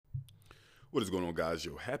What is going on, guys?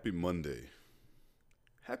 Yo, happy Monday.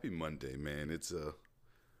 Happy Monday, man. It's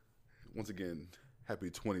once again, happy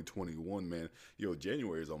 2021, man. Yo,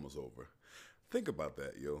 January is almost over. Think about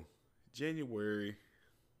that, yo. January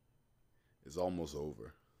is almost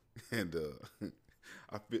over. And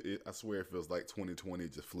I swear it feels like 2020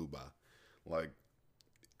 just flew by. Like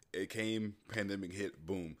it came, pandemic hit,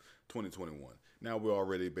 boom, 2021. Now we're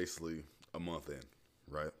already basically a month in,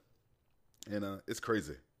 right? And it's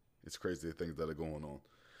crazy. It's crazy the things that are going on.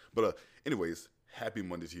 But anyways, happy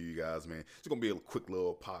Monday to you guys, man. It's going to be a quick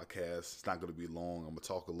little podcast. It's not going to be long. I'm going to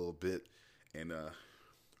talk a little bit and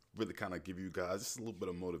really kind of give you guys just a little bit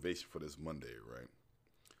of motivation for this Monday, right?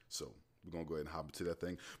 So we're going to go ahead and hop into that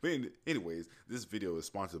thing. But anyways, this video is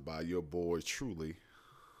sponsored by your boy, truly,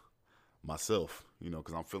 myself,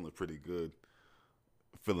 because I'm feeling pretty good,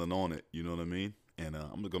 feeling on it, you know what I mean? And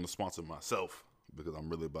I'm going to sponsor myself because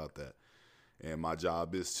I'm really about that. And my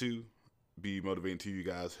job is to be motivating to you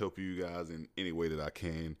guys, help you guys in any way that I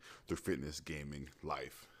can through fitness, gaming,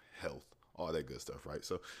 life, health, all that good stuff, right?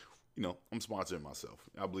 So, I'm sponsoring myself.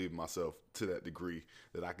 I believe in myself to that degree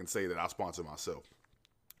that I can say that I sponsor myself.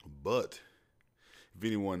 But if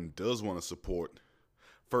anyone does want to support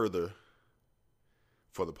further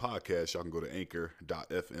for the podcast, y'all can go to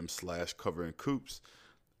anchor.fm/coveringcoops.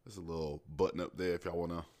 There's a little button up there if y'all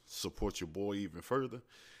want to support your boy even further.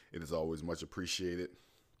 It is always much appreciated.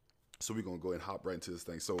 So we're going to go ahead and hop right into this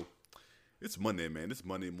thing. So it's Monday, man. It's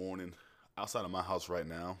Monday morning outside of my house right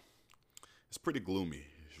now. It's pretty gloomy.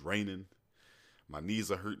 It's raining. My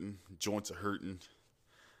knees are hurting. Joints are hurting.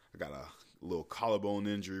 I got a little collarbone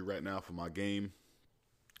injury right now for my game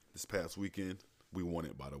this past weekend. We won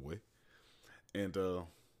it, by the way. And,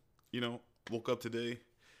 woke up today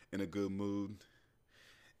in a good mood.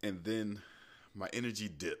 And then my energy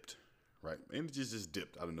dipped. Right, energy just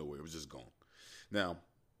dipped out of nowhere. It was just gone. Now,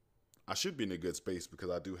 I should be in a good space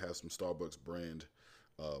because I do have some Starbucks brand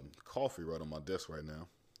coffee right on my desk right now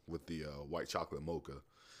with the white chocolate mocha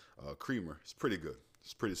creamer. It's pretty good.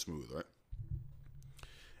 It's pretty smooth, right?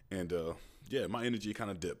 And my energy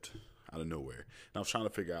kind of dipped out of nowhere. And I was trying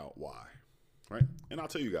to figure out why, right? And I'll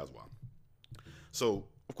tell you guys why. So,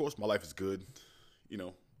 of course, my life is good.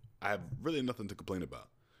 I have really nothing to complain about.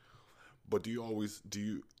 But do you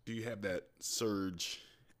have that surge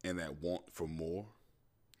and that want for more,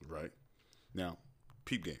 right? Now,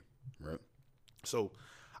 peep game, right? So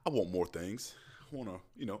I want more things. I want a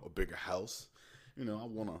bigger house. I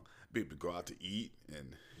want to be able to go out to eat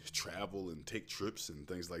and travel and take trips and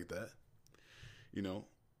things like that,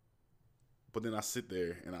 But then I sit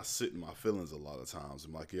there and I sit in my feelings a lot of times.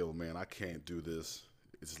 I'm like, yo, man, I can't do this.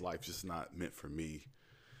 This life just not meant for me.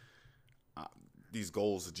 These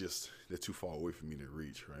goals are they're too far away for me to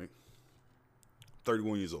reach, right?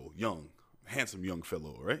 31 years old, young, handsome young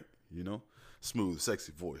fellow, right? Smooth,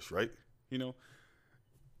 sexy voice, right?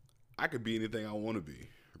 I could be anything I want to be,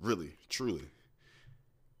 really, truly.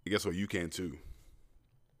 And guess what? You can too.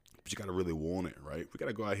 But you got to really want it, right? We got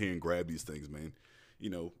to go out here and grab these things, man.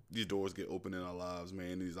 These doors get open in our lives,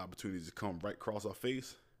 man. These opportunities come right across our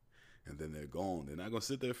face, and then they're gone. They're not going to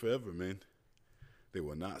sit there forever, man. They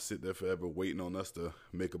will not sit there forever waiting on us to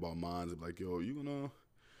make up our minds and be like, yo, you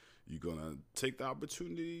gonna take the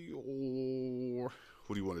opportunity or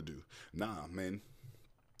what do you want to do? Nah, man.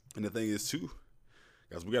 And the thing is too,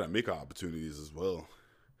 guys, we gotta make our opportunities as well.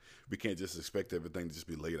 We can't just expect everything to just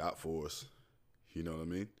be laid out for us. You know what I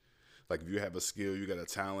mean? Like if you have a skill, you got a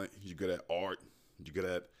talent, you're good at art, you're good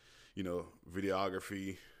at,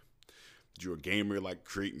 videography, you're a gamer, like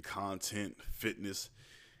creating content, fitness,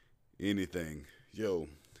 anything. Yo,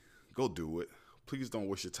 go do it. Please don't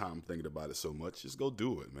waste your time thinking about it so much. Just go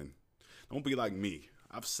do it, man. Don't be like me.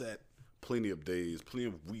 I've sat plenty of days, plenty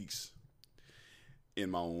of weeks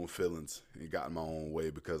in my own feelings and gotten my own way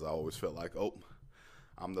because I always felt like, oh,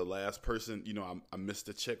 I'm the last person. I missed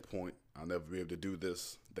the checkpoint. I'll never be able to do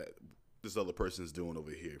this that this other person's doing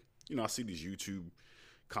over here. I see these YouTube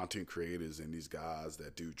content creators and these guys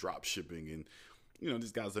that do drop shipping and,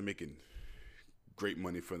 these guys are making great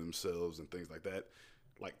money for themselves and things like that,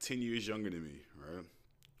 like 10 years younger than me, right?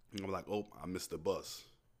 And I'm like, oh, I missed the bus.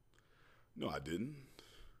 No, I didn't.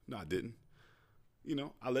 I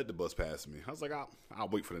let the bus pass me. I was like, I'll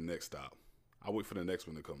wait for the next stop. I'll wait for the next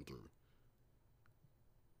one to come through.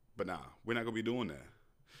 But nah, we're not going to be doing that.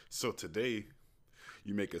 So today,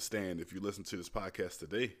 you make a stand. If you listen to this podcast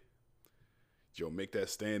today, make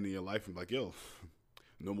that stand in your life and be like, yo,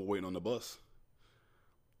 no more waiting on the bus.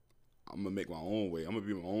 I'm going to make my own way. I'm going to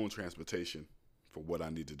be my own transportation for what I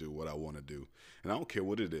need to do, what I want to do. And I don't care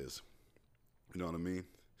what it is. You know what I mean?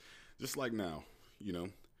 Just like now,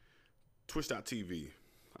 Twitch.tv.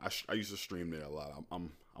 I used to stream there a lot.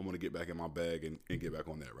 I want to get back in my bag and get back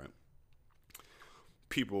on that, right?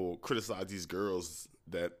 People criticize these girls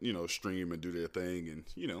that, stream and do their thing,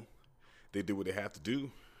 and, they do what they have to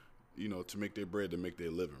do, to make their bread, to make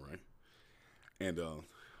their living, right? And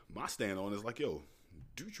my stand on is like, yo,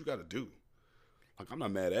 do what you got to do. Like, I'm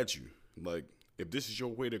not mad at you. Like, if this is your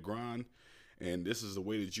way to grind and this is the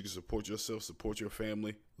way that you can support yourself, support your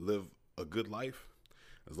family, live a good life,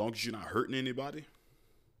 as long as you're not hurting anybody,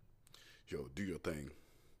 yo, do your thing.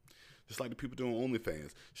 Just like the people doing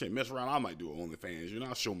OnlyFans. Shit, mess around, I might do OnlyFans.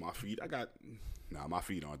 I'll show my feet. My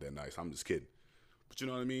feet aren't that nice. I'm just kidding. But you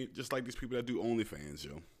know what I mean? Just like these people that do OnlyFans,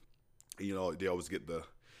 yo. They always get the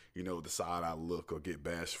side-eye look or get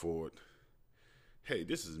bashed for it. Hey,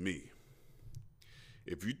 this is me.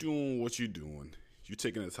 If you're doing what you're doing, you're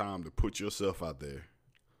taking the time to put yourself out there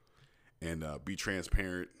and be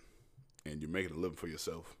transparent, and you're making a living for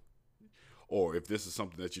yourself. Or if this is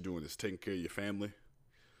something that you're doing that's taking care of your family,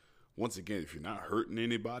 once again, if you're not hurting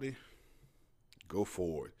anybody, go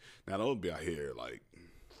forward. Now, don't be out here like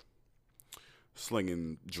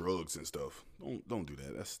slinging drugs and stuff. Don't do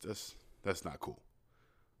that. That's not cool.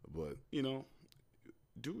 But do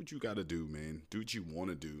what you got to do, man. Do what you want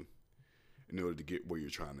to do in order to get where you're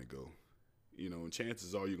trying to go. And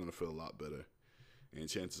chances are you're gonna feel a lot better. And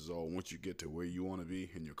chances are once you get to where you want to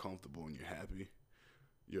be and you're comfortable and you're happy,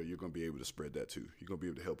 you're gonna be able to spread that too. You're gonna be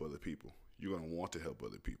able to help other people. You're gonna want to help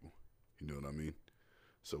other people. You know what I mean?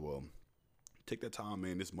 So take that time,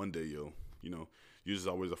 man. This Monday, yo. Usually is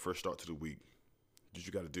always the first start to the week. Do what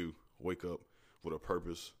you got to do. Wake up with a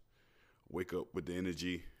purpose. Wake up with the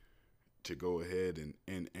energy to go ahead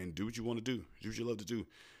and do what you want to do. Do what you love to do.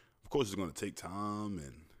 Of course, it's going to take time,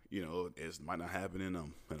 and it might not happen in a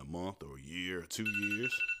month or a year or 2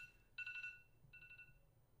 years.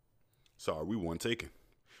 Sorry, we weren't taken.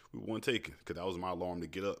 Because that was my alarm to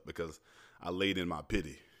get up because I laid in my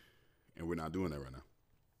pity, and we're not doing that right now.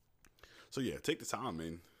 So yeah, take the time,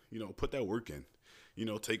 man. Put that work in.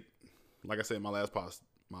 Take, like I said in my last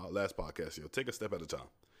podcast, take a step at a time.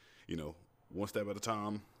 One step at a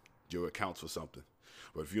time, it counts for something.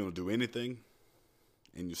 But if you don't do anything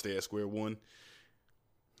and you stay at square one,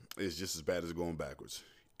 it's just as bad as going backwards.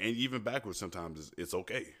 And even backwards sometimes it's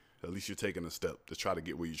okay. At least you're taking a step to try to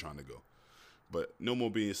get where you're trying to go. But no more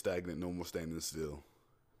being stagnant, no more standing still.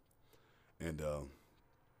 And,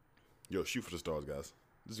 shoot for the stars, guys.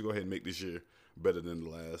 Let's go ahead and make this year better than the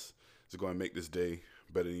last. Let's go ahead and make this day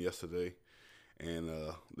better than yesterday. And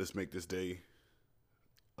let's make this day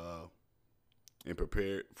and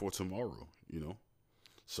prepare for tomorrow,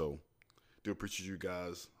 So, do appreciate you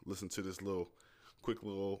guys listen to this quick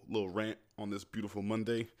little rant on this beautiful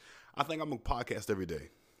Monday. I think I'm going to podcast every day.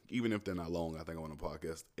 Even if they're not long, I think I want to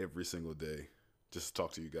podcast every single day just to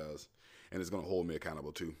talk to you guys. And it's going to hold me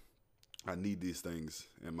accountable too. I need these things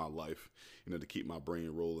in my life, to keep my brain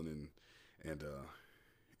rolling and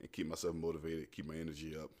keep myself motivated, keep my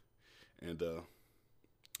energy up. And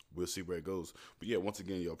we'll see where it goes. But yeah, once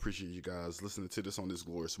again, y'all, appreciate you guys listening to this on this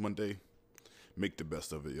glorious Monday. Make the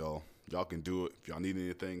best of it, y'all. Y'all can do it. If y'all need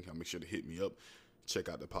anything, y'all make sure to hit me up. Check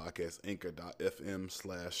out the podcast,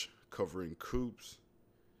 anchor.fm/coveringcoops.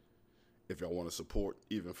 If y'all want to support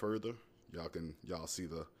even further, y'all see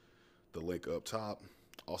the link up top.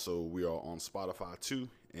 Also, we are on Spotify too,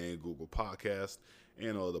 and Google Podcasts,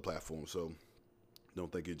 and other platforms. So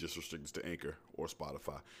don't think it just restricts to Anchor or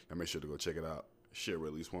Spotify. Y'all make sure to go check it out. Share with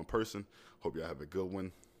at least one person. Hope y'all have a good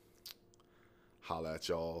one. Holla at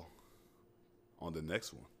y'all on the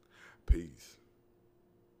next one. Peace.